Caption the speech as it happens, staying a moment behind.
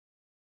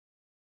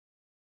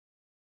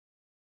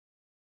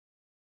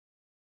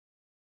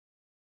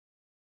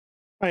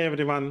Hi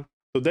everyone,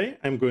 today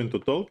I'm going to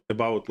talk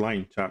about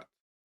line charts.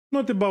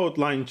 Not about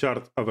line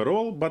charts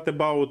overall, but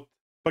about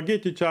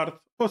spaghetti charts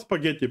or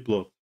spaghetti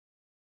plots.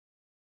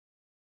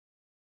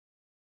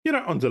 Here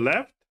on the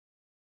left,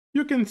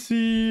 you can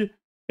see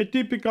a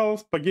typical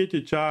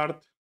spaghetti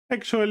chart,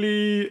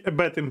 actually a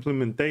bad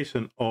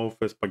implementation of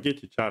a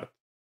spaghetti chart.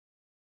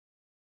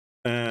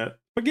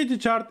 Spaghetti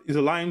chart is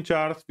a line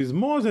chart with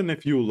more than a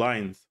few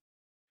lines.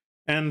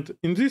 And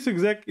in this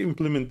exact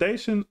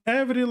implementation,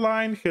 every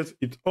line has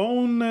its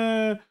own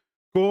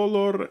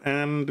color,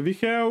 and we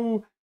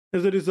have,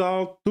 as a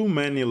result, too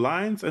many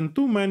lines and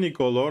too many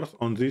colors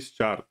on this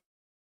chart.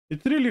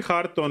 It's really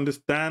hard to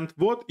understand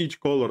what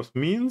each color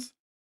means,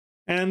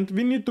 and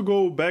we need to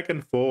go back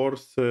and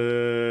forth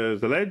the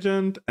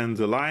legend and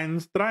the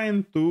lines,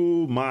 trying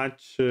to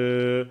match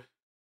the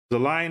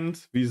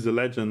lines with the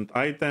legend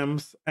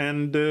items,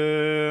 and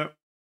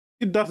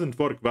it doesn't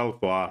work well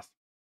for us.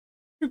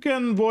 You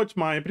can watch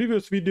my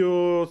previous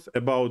videos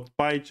about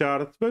pie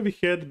charts where we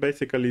had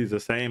basically the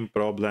same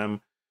problem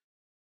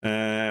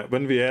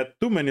when we add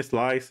too many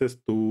slices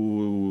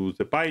to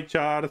the pie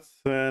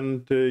charts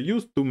and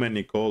use too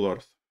many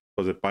colors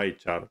for the pie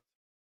chart.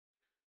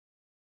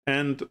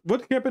 And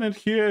what happened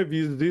here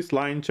with these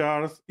line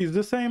charts is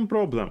the same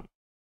problem.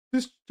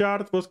 This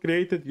chart was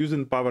created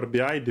using Power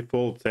BI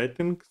default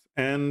settings,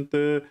 and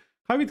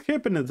how it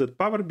happened that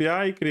Power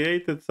BI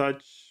created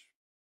such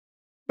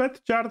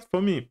bad chart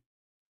for me?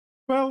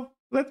 Well,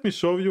 let me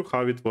show you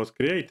how it was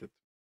created.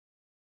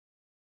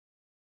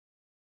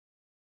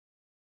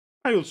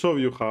 I will show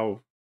you how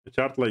a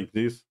chart like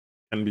this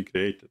can be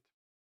created.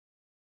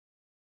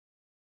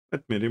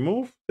 Let me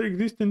remove the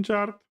existing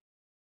chart.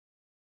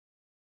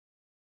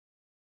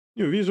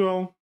 New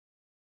visual.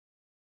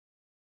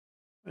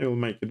 I will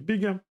make it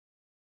bigger.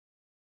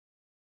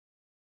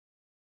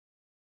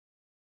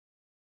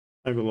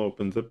 I will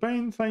open the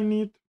panes I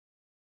need.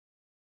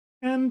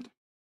 And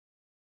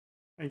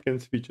I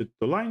can switch it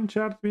to line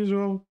chart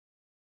visual.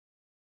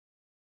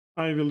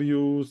 I will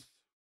use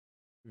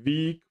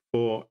week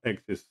for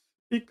axis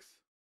X.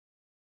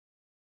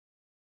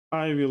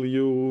 I will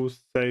use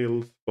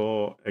sales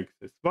for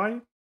axis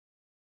Y.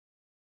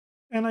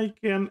 And I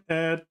can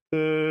add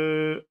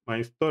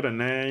my store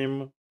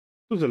name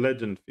to the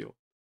legend field.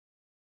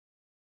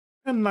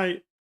 And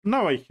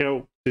now I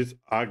have this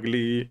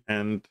ugly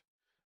and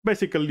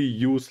basically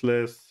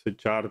useless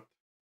chart.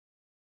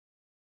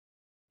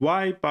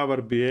 Why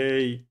Power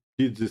BI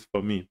did this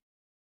for me?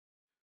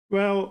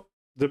 Well,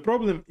 the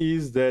problem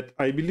is that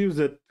I believe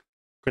that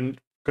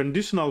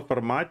conditional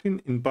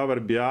formatting in Power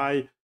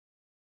BI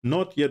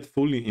not yet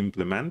fully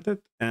implemented,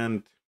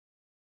 and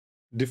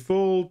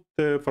default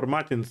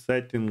formatting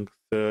settings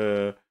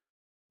were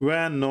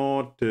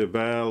not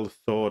well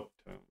thought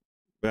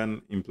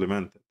when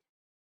implemented.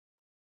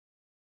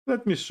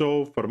 Let me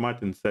show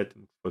formatting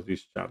settings for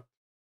this chart.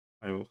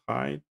 I will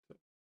hide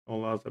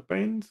all other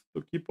panes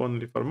to keep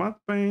only format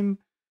pane.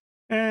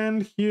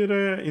 And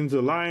here in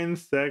the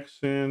lines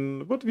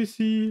section, what we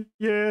see,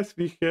 yes,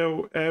 we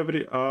have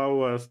every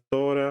hour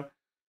store.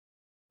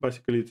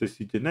 Basically, it's a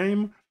city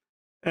name.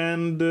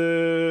 And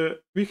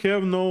we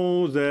have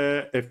now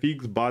the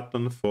FX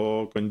button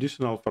for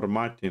conditional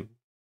formatting.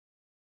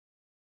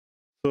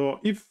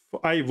 So if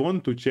I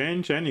want to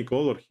change any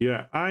color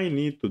here, I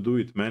need to do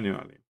it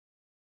manually.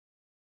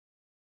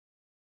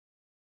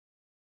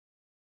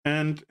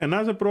 And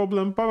another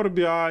problem, Power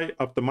BI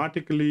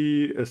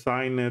automatically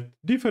assigned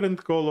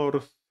different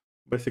colors,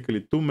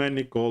 basically too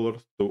many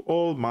colors, to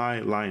all my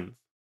lines.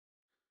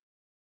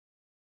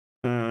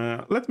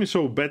 Let me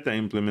show better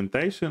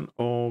implementation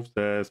of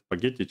the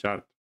spaghetti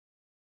chart.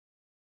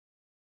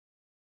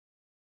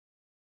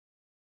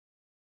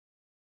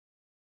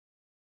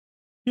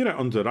 Here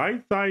on the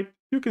right side,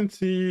 you can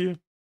see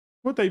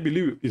what I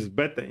believe is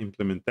better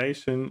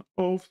implementation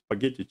of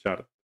spaghetti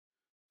chart.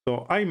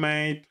 So I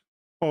made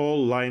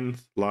all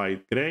lines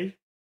light gray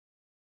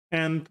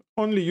and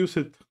only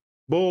used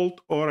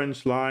bold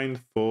orange line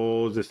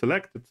for the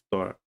selected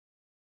store.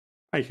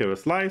 I have a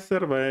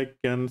slicer where I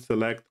can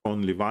select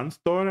only one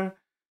store,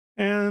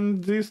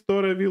 and this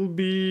store will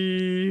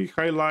be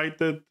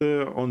highlighted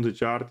on the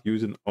chart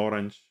using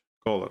orange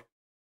color.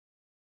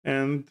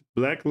 And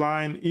black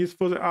line is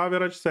for the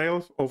average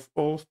sales of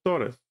all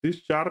stores. This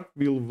chart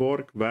will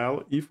work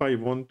well if I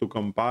want to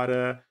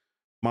compare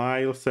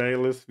my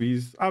sales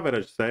with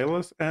average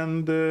sales,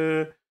 and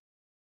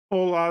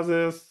all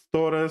other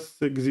stores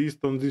exist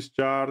on this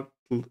chart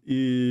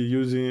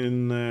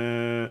using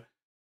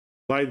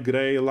light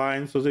gray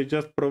line, so they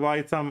just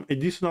provide some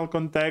additional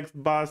context,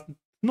 but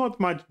not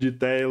much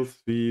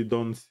details. We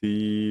don't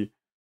see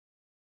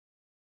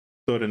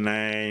store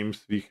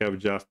names. We have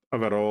just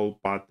overall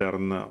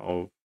pattern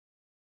of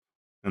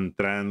and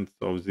trends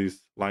of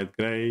these light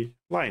gray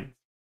lines.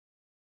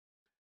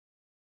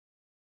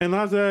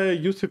 Another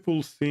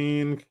useful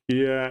thing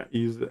here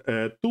is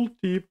a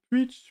tooltip,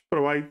 which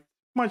provides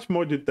much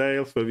more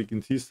details where we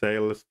can see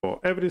sales for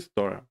every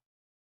store.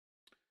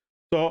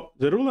 So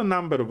the rule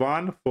number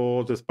one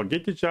for the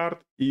spaghetti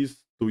chart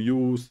is to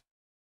use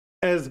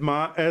as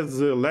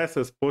less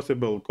as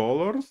possible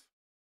colors.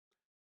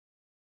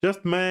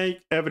 Just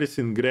make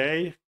everything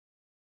gray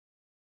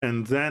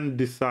and then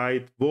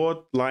decide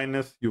what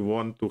lines you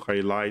want to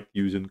highlight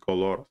using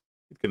colors.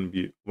 It can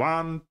be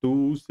 1,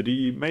 2,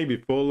 3, maybe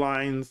 4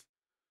 lines,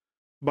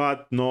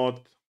 but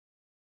not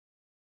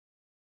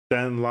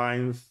 10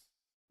 lines,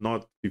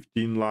 not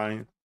 15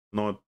 lines,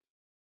 not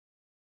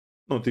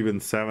even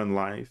 7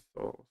 lines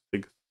or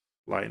 6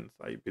 lines,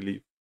 I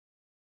believe.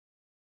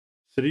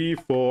 3,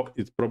 4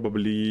 is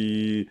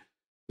probably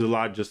the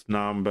largest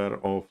number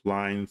of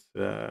lines.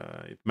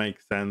 It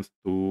makes sense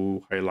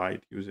to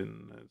highlight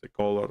using the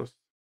colors.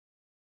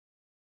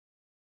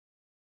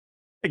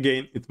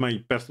 Again, it's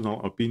my personal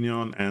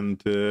opinion, and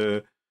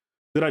there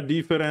are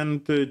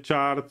different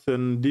charts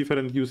and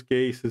different use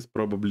cases.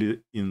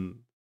 Probably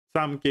in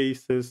some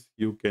cases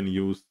you can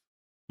use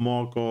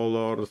more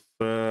colors,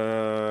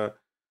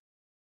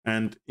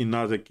 and in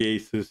other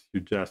cases you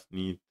just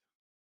need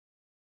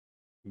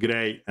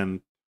gray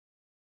and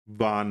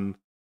one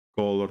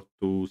color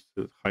to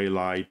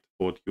highlight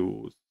what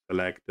you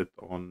selected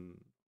on,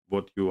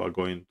 what you are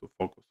going to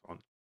focus on.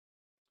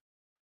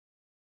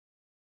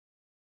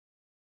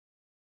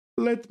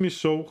 Let me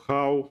show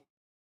how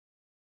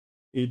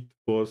it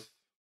was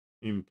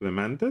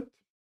implemented.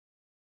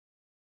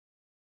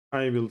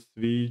 I will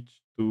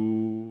switch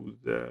to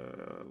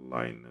the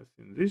lines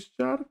in this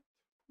chart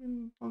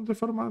on the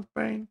format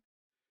pane,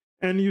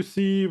 and you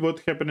see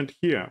what happened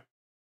here.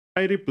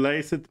 I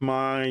replaced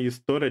my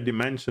story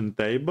dimension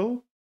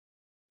table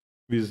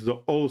with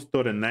all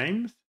story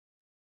names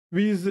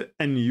with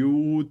a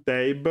new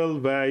table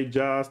where I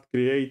just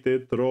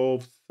created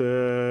rows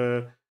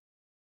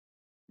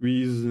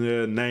with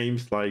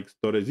names like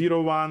story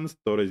 01,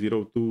 story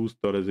 02,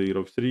 story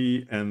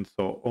 03, and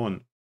so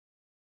on.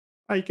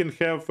 I can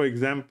have, for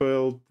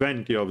example,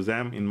 20 of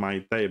them in my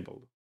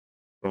table,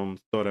 from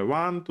story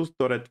 1 to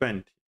story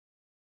 20.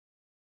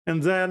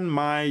 And then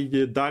my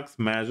DAX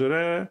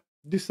measurer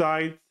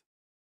decides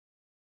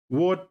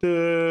what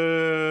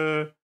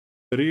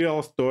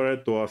real story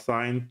to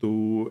assign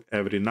to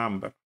every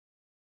number.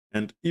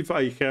 And if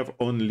I have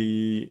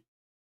only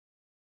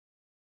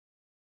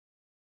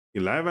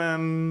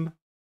 11,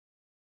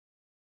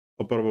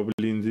 or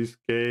probably in this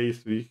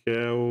case we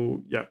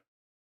have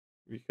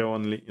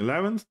only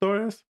 11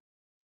 stories,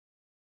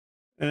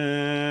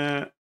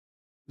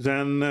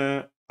 then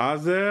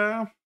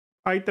other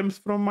items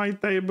from my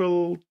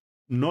table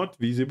not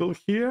visible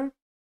here,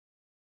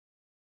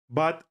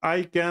 but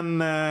I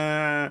can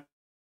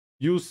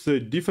use a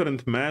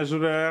different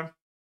measure,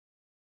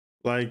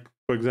 like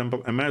for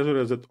example a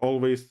measure that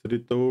always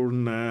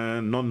return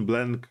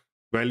non-blank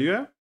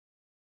value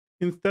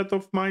instead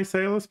of my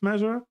sales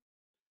measure,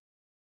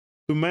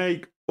 to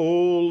make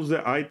all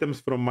the items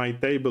from my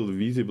table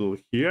visible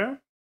here.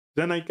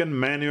 Then I can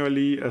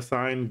manually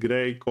assign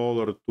gray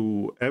color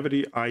to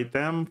every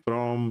item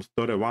from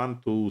story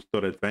 1 to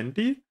story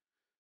 20.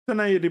 Then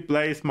I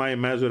replace my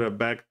measure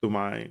back to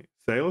my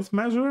sales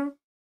measure.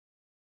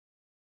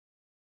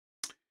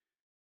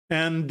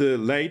 And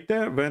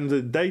later, when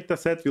the data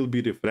set will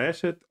be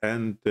refreshed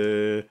and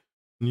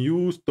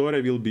new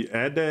story will be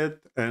added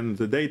and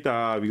the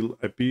data will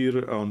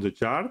appear on the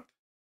chart,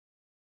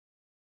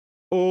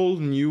 all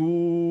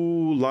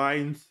new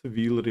lines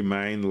will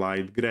remain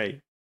light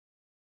gray.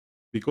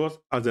 Because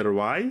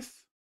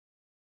otherwise,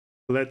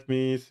 let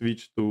me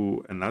switch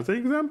to another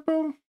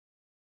example.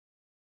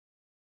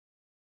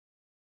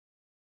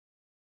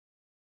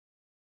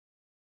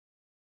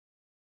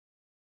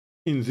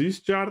 In this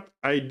chart,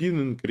 I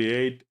didn't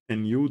create a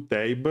new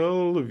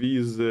table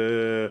with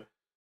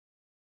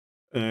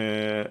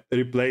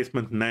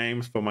replacement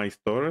names for my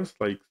stores,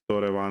 like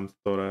store 1,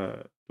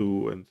 store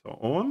 2, and so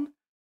on.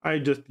 I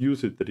just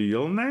used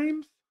real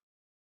names.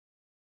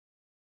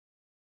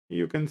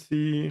 You can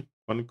see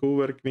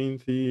Vancouver,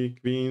 Quincy,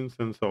 Queens,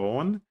 and so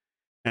on.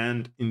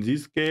 And in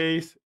this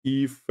case,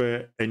 if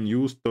a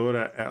new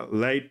store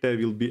later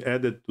will be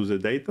added to the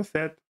data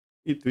set,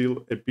 it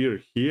will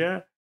appear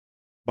here,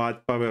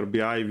 but Power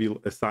BI will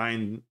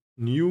assign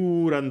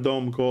new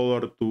random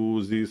color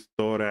to this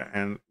store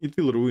and it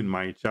will ruin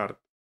my chart.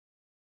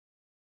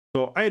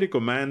 So I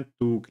recommend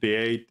to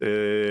create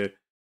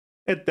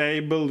a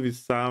table with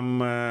some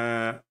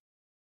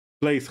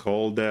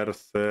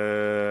placeholders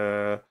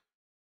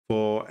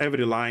for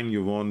every line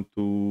you want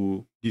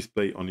to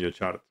display on your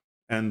chart.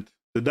 And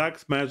the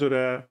DAX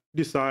measurer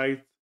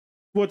decides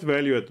what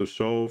value to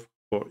show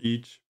for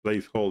each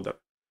placeholder.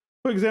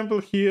 For example,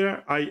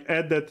 here I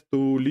added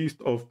to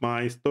list of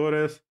my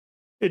stores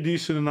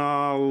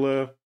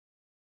additional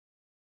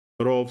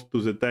rows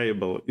to the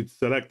table. It's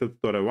selected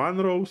store 1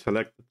 row,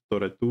 selected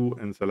store 2,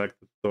 and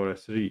selected store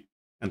 3.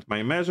 And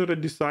my measurer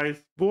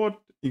decides what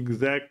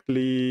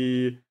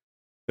exactly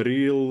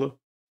real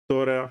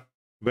store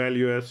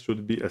values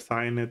should be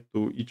assigned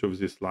to each of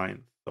these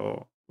lines.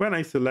 So when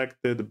I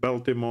selected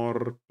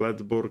Baltimore,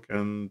 Plattsburgh,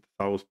 and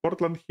South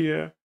Portland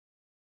here,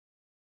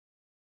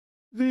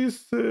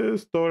 these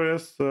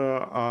stores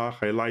are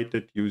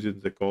highlighted using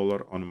the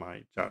color on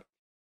my chart.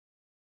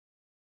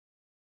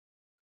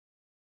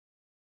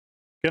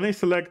 Can I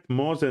select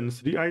more than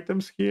 3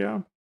 items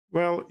here?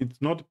 Well,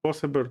 it's not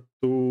possible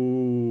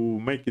to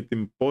make it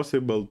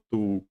impossible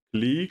to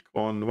click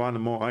on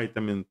one more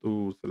item and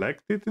to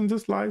select it in the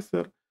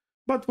slicer.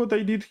 But what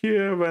I did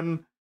here,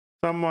 when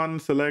someone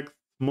selects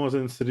more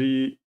than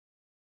 3,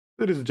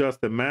 there is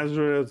just a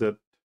measure that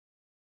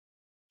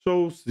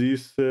shows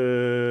this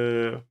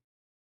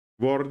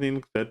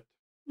warning that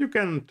you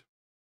can't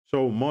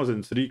show more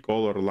than 3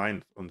 color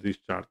lines on this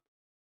chart.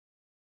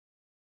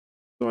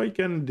 So I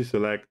can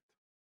deselect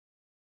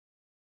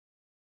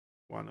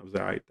one of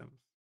the items.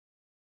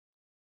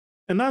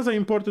 Another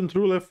important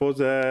rule for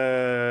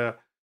the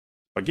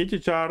spaghetti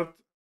chart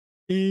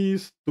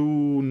is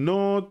to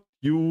not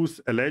use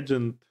a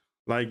legend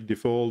like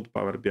default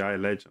Power BI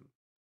legend.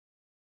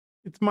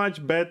 It's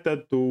much better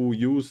to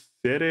use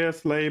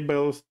serious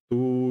labels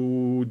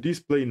to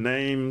display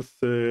names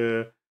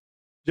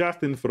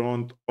just in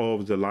front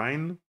of the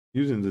line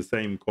using the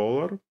same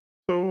color.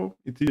 So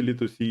it's easy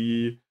to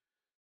see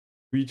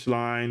which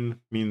line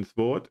means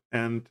what.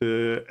 And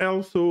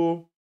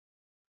also,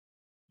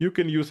 you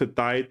can use a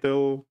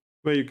title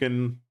where you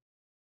can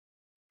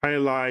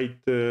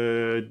highlight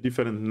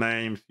different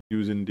names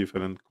using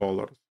different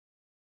colors.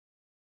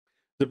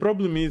 The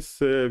problem is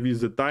with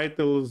the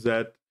titles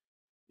that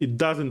it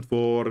doesn't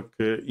work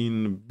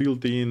in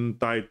built-in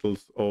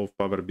titles of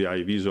Power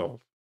BI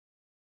visuals.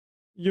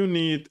 You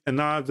need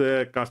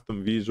another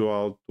custom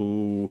visual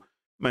to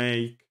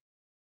make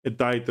a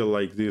title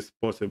like this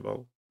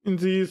possible. In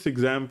this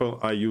example,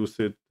 I use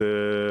it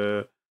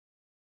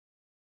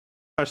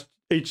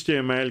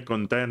HTML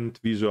content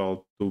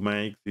visual to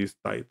make this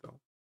title.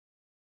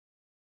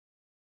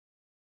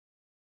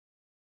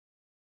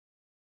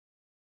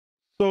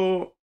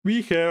 So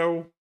we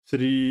have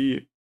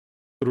 3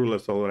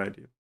 rules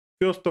already.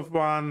 First of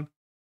one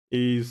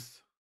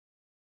is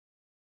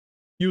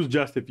use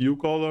just a few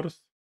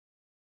colors.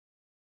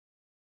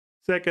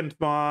 Second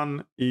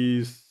one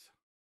is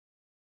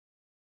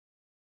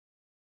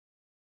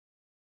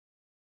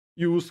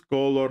use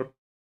color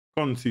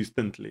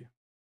consistently.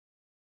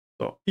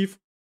 So if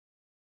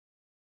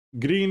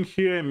green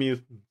here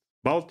means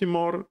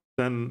Baltimore,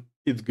 then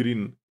it's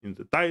green in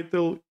the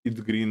title,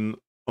 it's green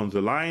on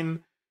the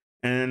line,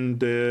 and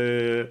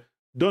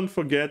don't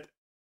forget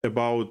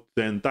about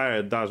the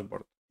entire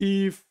dashboard.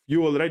 If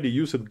you already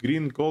used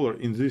green color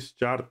in this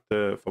chart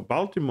for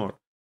Baltimore,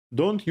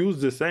 don't use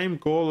the same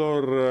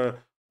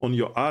color on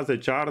your other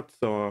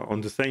charts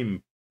on the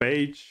same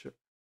page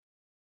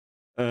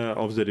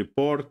of the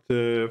report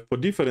for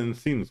different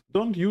things.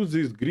 Don't use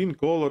this green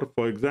color,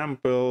 for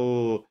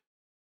example,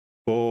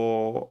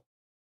 for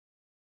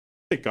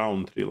a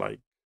country like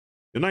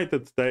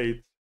United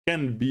States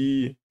can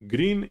be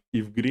green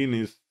if green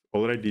is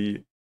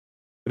already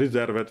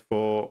reserved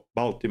for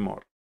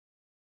Baltimore.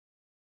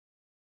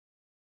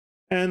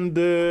 And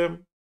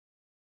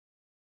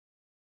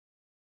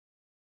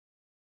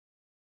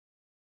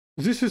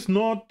this is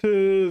not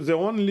the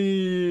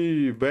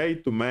only way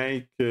to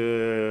make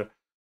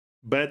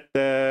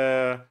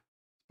better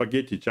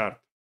spaghetti chart.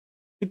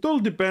 It all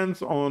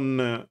depends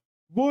on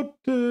what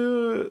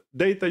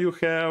data you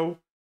have,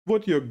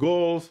 what your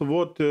goals,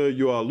 what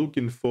you are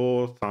looking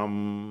for,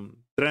 some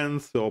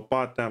trends or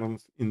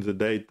patterns in the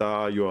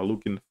data you are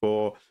looking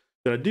for.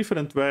 There are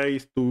different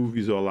ways to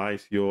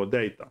visualize your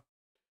data.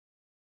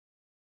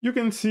 You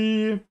can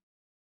see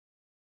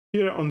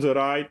here on the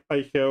right,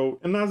 I have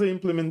another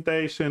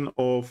implementation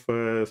of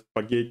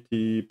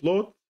spaghetti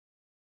plot.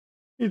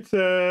 It's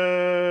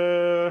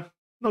a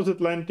North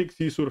Atlantic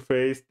sea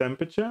surface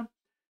temperature.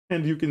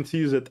 And you can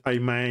see that I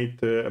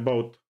made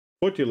about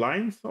 40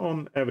 lines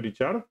on every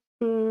chart,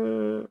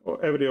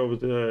 or every of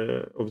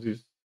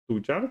these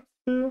 2 charts.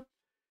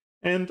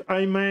 And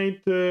I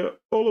made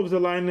all of the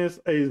lines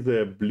as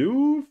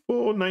blue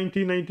for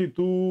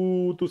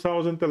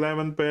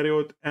 1992-2011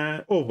 period,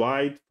 or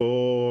white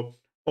for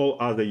all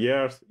other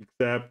years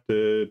except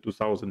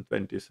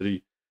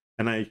 2023.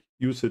 And I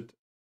used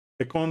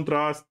a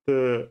contrast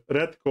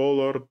red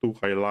color to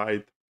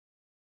highlight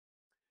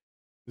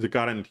the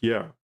current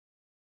year.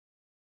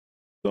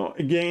 So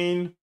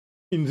again,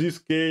 in this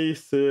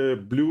case,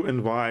 blue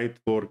and white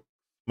work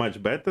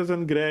much better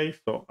than gray.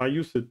 So I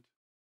used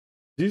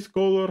these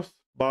colors,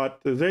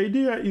 but the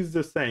idea is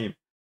the same.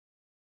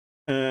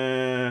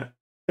 A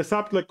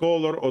subtle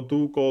color or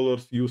 2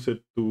 colors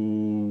used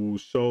to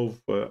show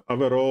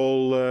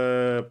overall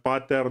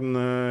pattern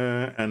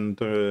and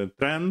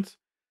trends.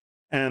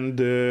 And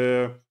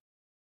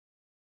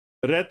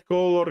red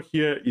color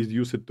here is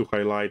used to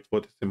highlight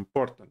what is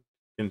important.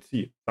 You can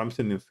see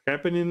something is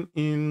happening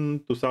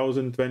in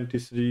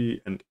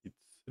 2023, and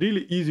it's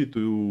really easy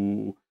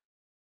to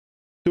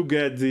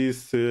get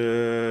this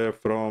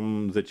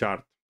from the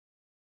chart.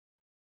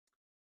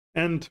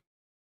 And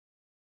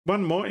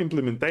one more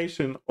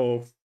implementation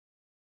of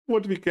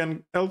what we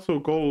can also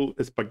call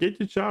a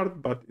spaghetti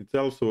chart, but it's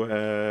also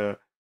a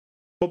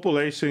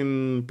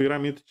population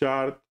pyramid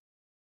chart.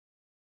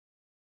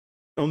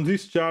 On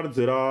this chart,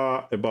 there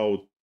are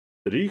about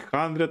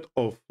 300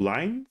 of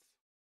lines.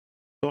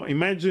 So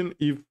imagine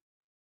if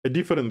a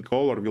different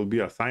color will be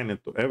assigned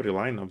to every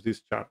line of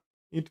this chart.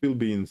 It will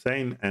be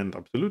insane and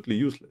absolutely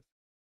useless.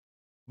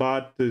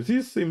 But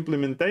this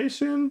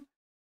implementation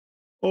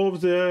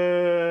of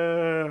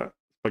the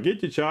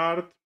spaghetti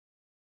chart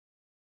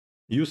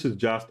uses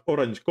just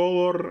orange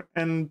color,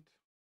 and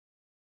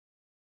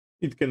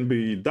it can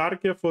be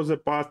darker for the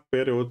past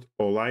period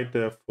or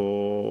lighter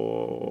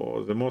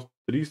for the most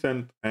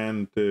recent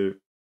and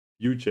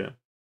future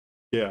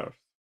years.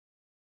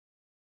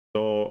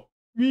 So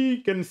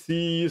we can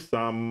see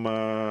some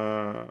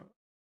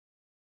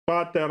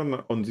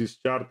pattern on this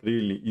chart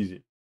really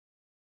easy.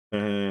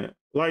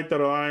 Lighter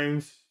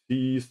lines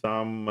see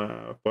some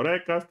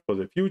forecast for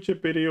the future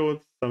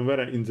periods.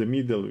 Somewhere in the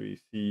middle we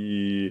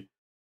see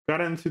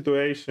current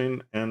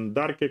situation, and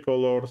darker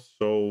colors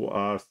show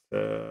us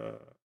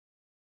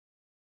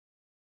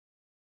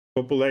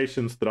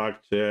population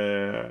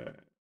structure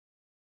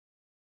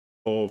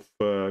of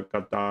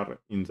Qatar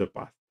in the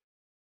past.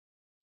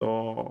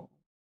 So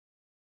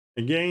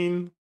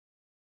again,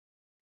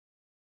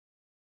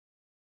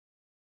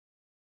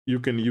 you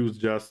can use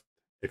just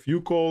a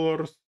few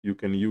colors. You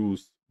can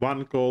use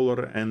one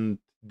color and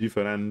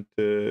different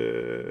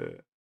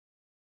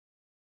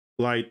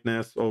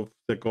lightness of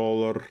the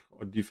color,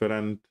 or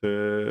different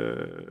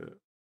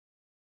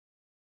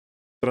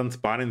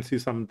transparency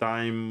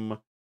sometime.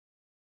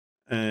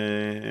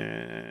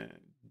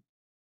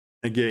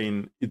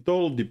 Again, it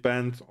all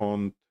depends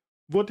on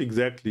what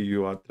exactly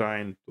you are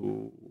trying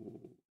to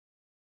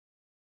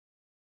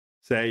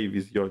say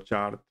with your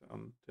chart,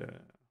 and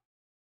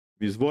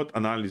with what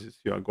analysis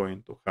you are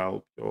going to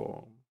help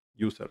your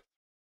users.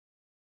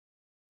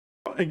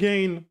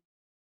 Again,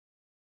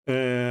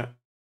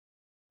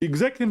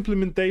 exact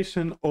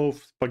implementation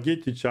of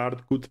spaghetti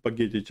chart, good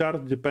spaghetti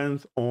chart,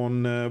 depends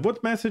on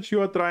what message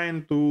you are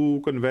trying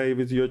to convey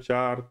with your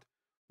chart,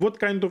 what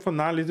kind of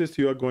analysis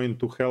you are going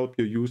to help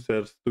your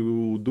users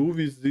to do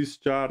with this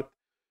chart,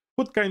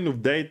 what kind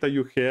of data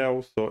you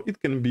have. So it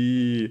can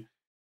be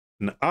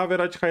an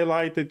average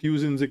highlighted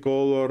using the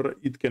color,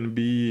 it can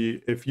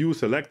be a few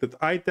selected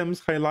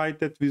items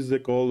highlighted with the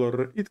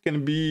color, it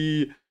can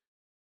be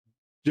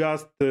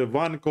just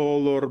one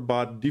color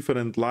but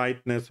different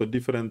lightness or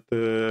different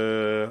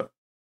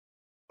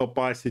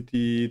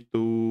opacity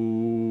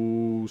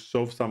to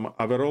show some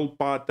overall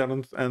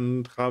patterns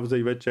and how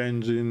they were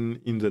changing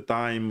in the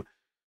time.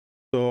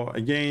 So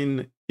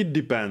again, it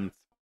depends.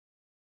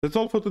 That's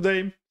all for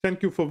today.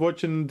 Thank you for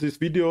watching this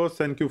video.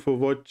 Thank you for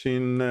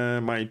watching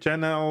my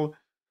channel.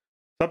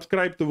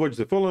 Subscribe to watch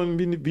the following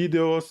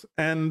videos,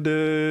 and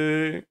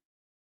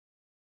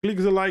click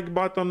the like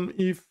button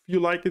if you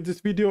liked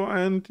this video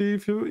and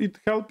if it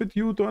helped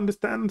you to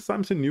understand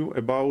something new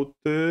about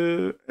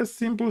a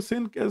simple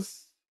thing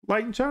as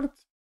line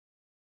charts.